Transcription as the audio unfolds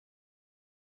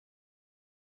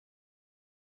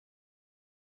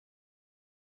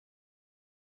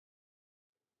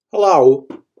Hello.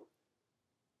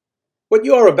 What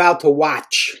you're about to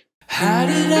watch. How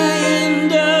did I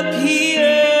end up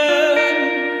here?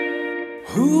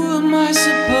 Who am I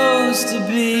supposed to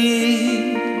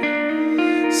be?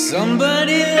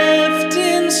 Somebody left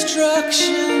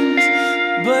instructions,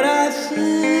 but I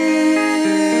think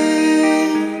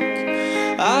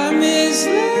I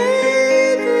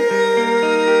mislaid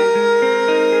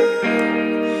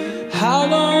them. How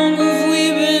long have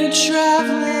we been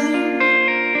traveling?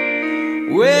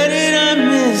 Where did I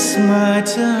miss my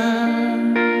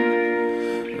turn?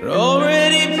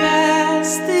 Already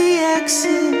past the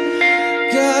exit,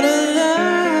 gotta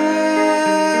learn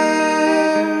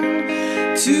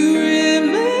to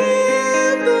remember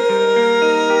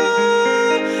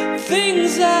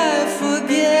things I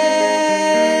forget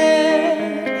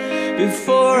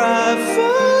before I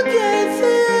forget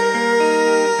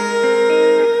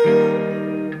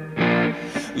them.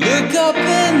 Look up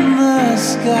in the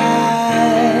sky.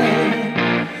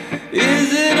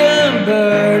 Is it a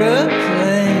bird, a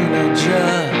plane, or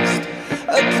just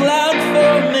a cloud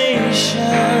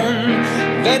formation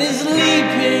that is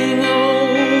leaping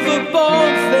over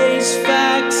bald-faced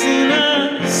facts in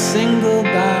a single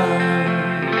bound?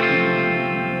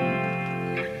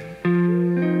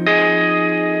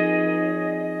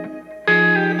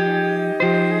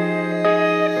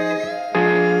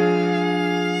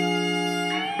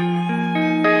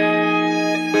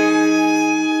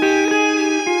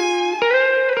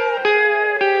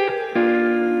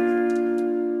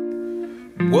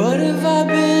 What have I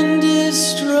been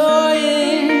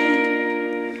destroying?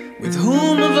 With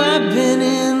whom have I been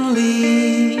in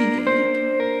league?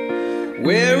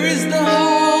 Where is the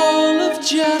Hall of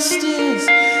Justice?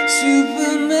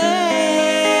 Superman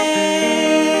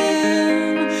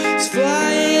is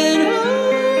flying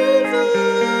over,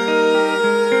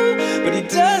 but he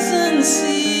doesn't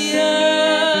see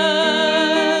us.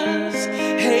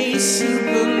 Hey,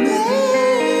 Superman.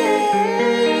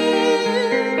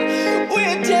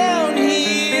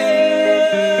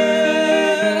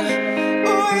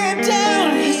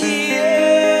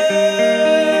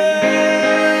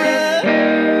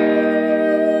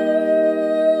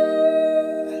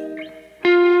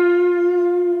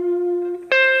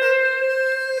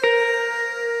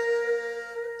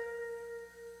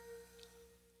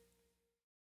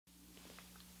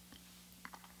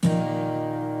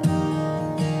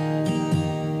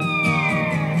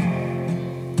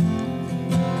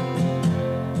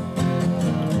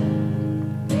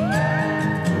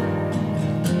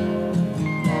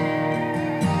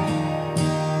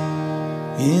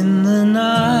 In the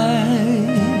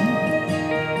night,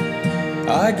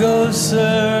 I go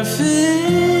surfing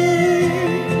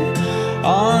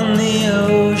on the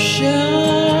ocean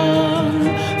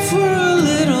for a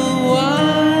little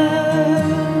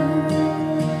while.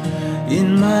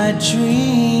 In my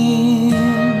dreams,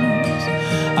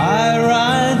 I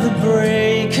ride the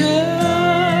breakers,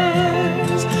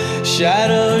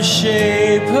 shadow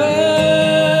shaper,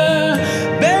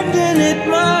 bending it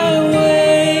my way.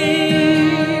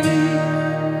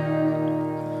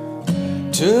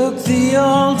 Took the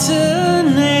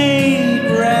alternate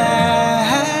round.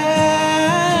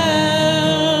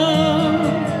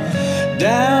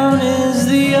 Down is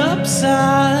the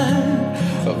upside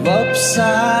of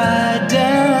upside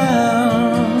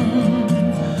down.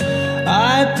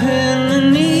 I pin the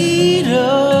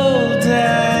needle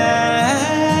down.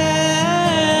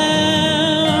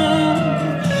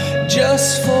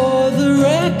 Just for the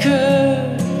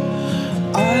record,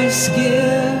 I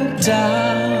skipped out.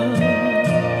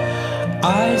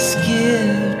 I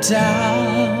skipped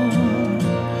down,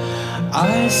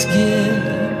 I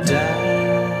skipped down.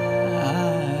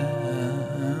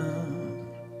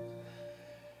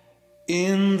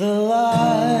 In the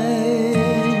light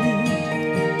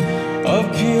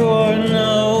of pure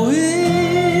knowing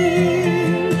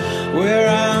where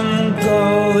I'm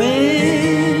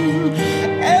going,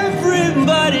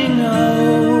 everybody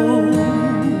knows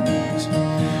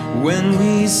when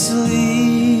we sleep.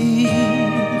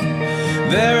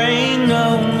 There ain't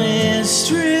no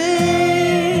mystery,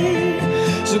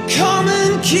 so come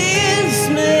and kiss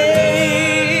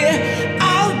me.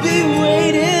 I'll be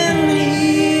waiting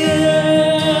here.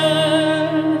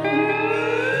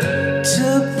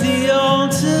 Took the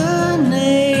alternate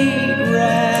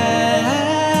round.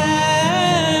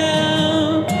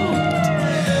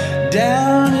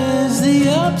 Down is the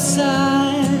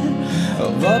upside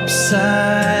of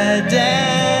upside down.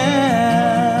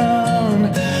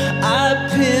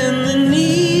 Pin the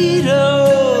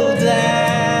needle down.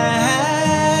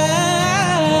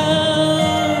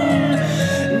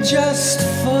 Just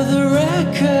for the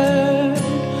record,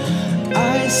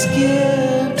 I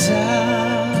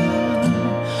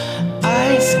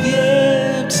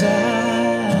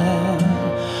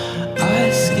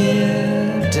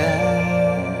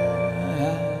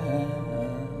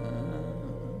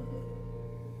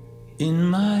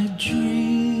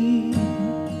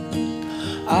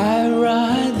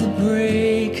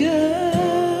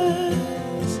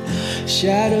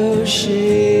shadow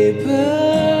shaper,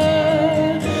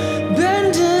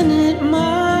 bending it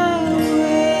my way.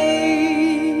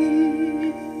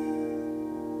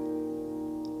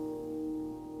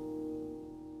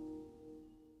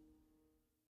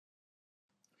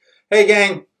 Hey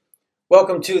gang,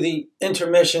 welcome to the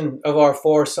intermission of our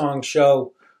 4-song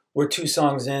show. We're 2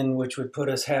 songs in, which would put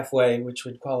us halfway, which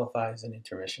would qualify as an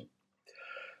intermission.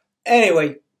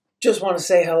 Anyway, just want to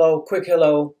say hello, quick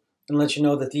hello, and let you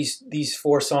know that these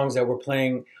 4 songs that we're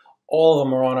playing, all of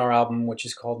them are on our album, which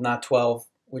is called Not 12,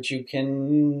 which you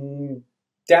can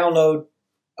download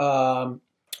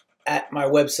at my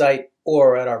website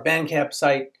or at our Bandcamp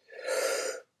site.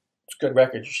 It's a good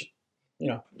record. You should,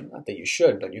 not that you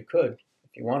should, but you could.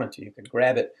 If you wanted to, you could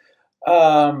grab it.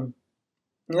 And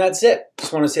that's it.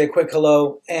 Just want to say a quick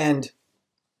hello and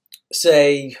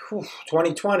say,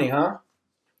 2020, huh?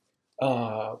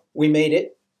 We made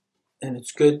it, and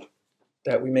it's good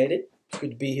that we made it. It's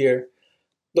good to be here.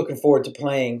 Looking forward to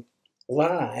playing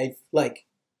live, like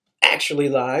actually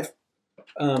live.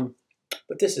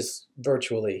 But this is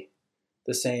virtually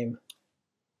the same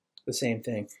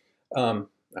thing.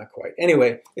 Not quite.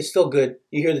 Anyway, it's still good.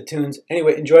 You hear the tunes.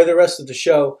 Anyway, enjoy the rest of the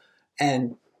show,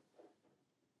 and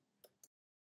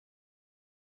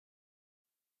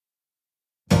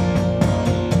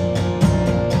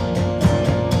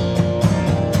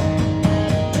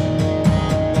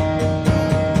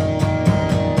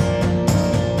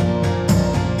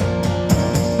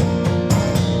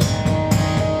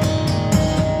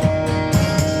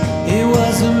it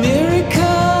was a miracle.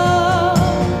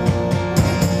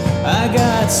 I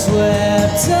got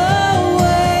swept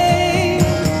away,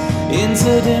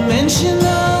 interdimensional,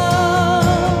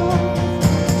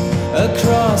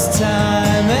 across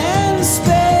time and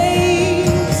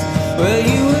space, where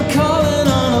you were calling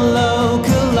on a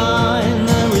local line.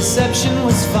 The reception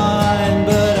was fine,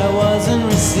 but I wasn't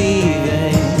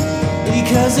receiving,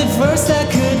 because at first I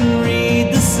couldn't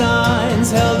read the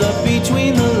signs held up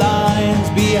between the lines,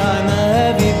 behind the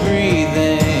heavy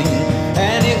breathing,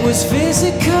 and it was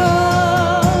physical.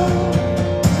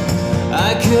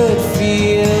 I could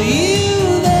feel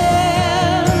you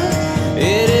there.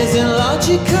 It isn't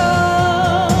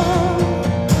logical,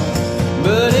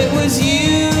 but it was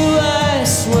you, I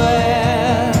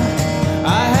swear.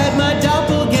 I had my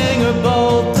doppelganger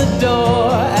bolt the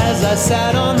door as I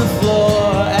sat on the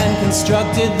floor and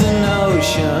constructed the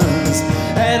notions.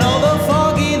 And although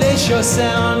foggy, they sure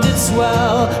sounded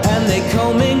swell, and they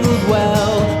commingled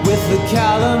well with the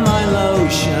calamine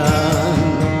lotion.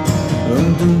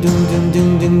 Dum dum dum dum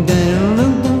dum dum dum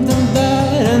dum dum da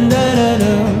da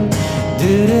dum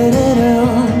da da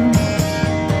dum.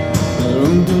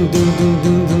 Dum dum dum dum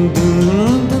dum dum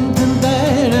dum dum da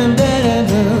da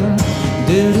dum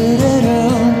da da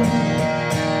dum.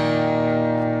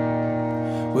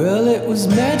 Well, it was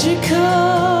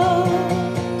magical.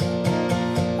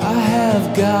 I have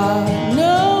got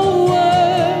no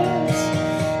words.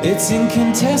 It's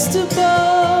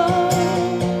incontestable,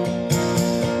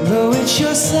 though it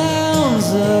sure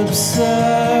sounds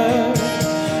absurd.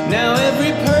 Now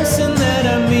every person that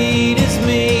I meet is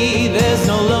me. There's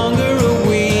no longer a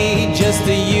we, just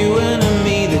a you and a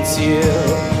me that's you.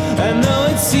 And though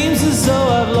it seems as though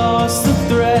I've lost the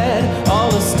thread, all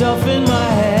the stuff in my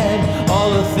head,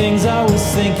 all the things I was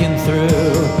thinking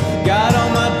through, got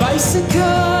on my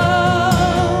bicycle.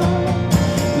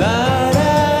 La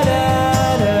da da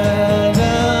da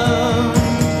da.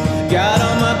 Got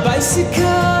on my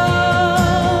bicycle.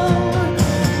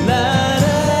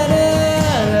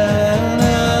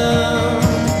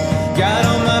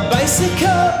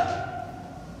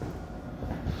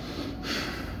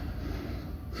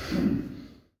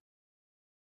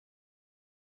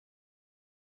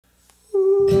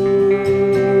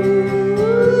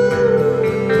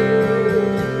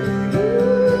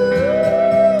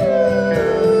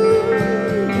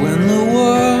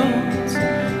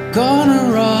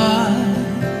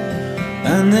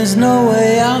 There's no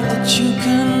way out that you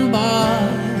can buy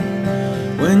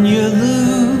when you're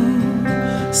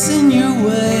losing your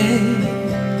way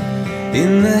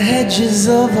in the hedges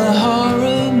of a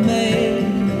horror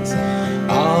maze.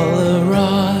 I'll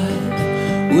arrive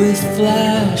with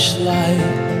flashlight,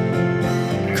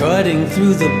 cutting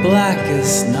through the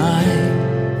blackest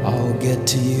night. I'll get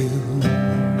to you.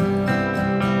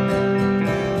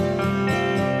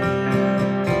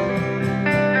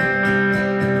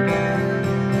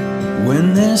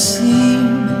 When there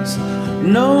seems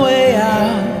no way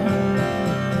out,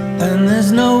 and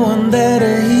there's no one there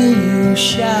to hear you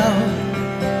shout,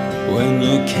 when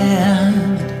you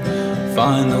can't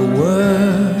find the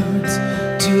words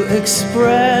to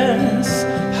express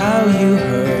how you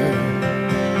hurt,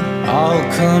 I'll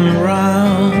come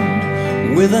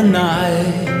round with a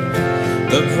knife,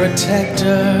 the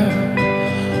protector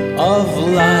of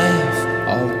life.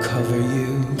 I'll cover you.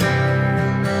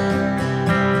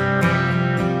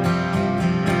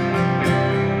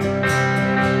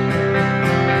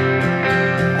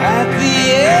 At the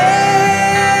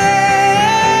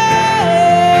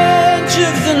edge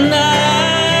of the night,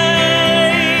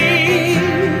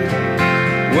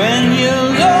 when you're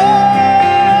lost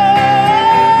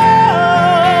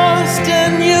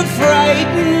and you're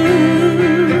frightened,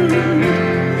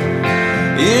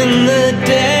 in the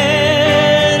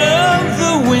dead of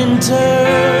the winter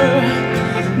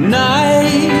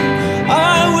night, I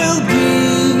will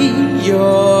be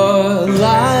your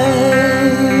light.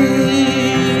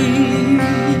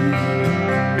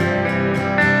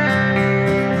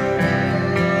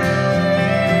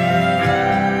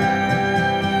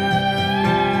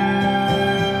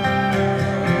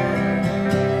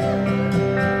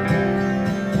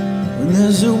 When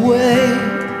there's a way,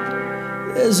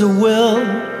 there's a will.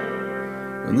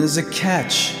 When there's a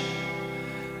catch,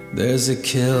 there's a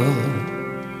kill.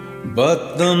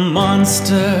 But the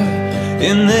monster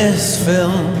in this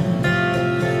film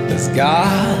has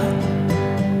got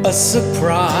a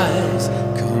surprise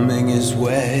coming his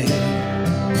way.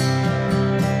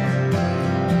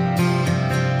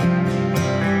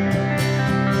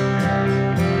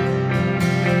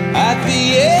 At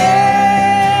the edge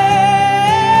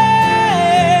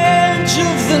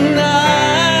of the night,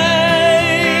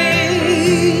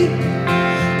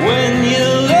 when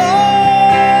you're lost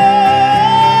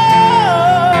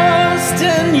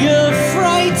and you're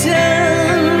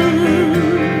frightened,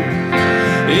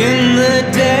 in the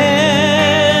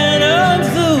dead of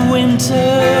the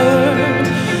winter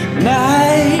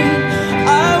night, I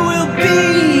will be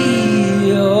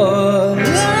your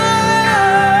light,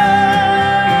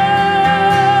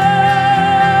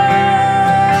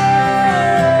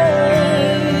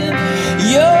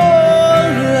 your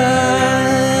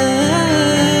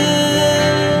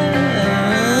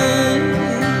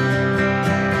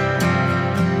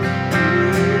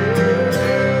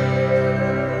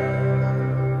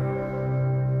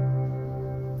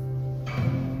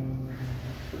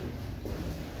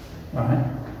All right,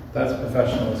 that's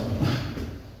professionalism.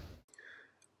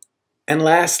 And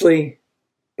lastly,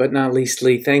 but not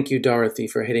leastly, thank you, Dorothy,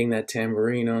 for hitting that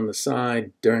tambourine on the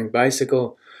side during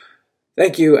Bicycle.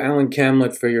 Thank you, Alan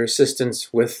Camlett, for your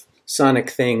assistance with Sonic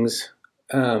Things.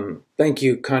 Thank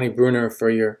you, Connie Bruner, for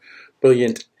your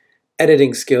brilliant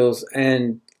editing skills.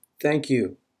 And thank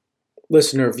you,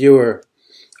 listener, viewer.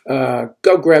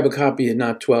 Go grab a copy of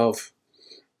Not 12.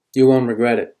 You won't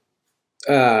regret it.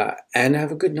 And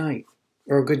have a good night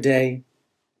or a good day,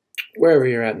 wherever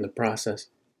you're at in the process.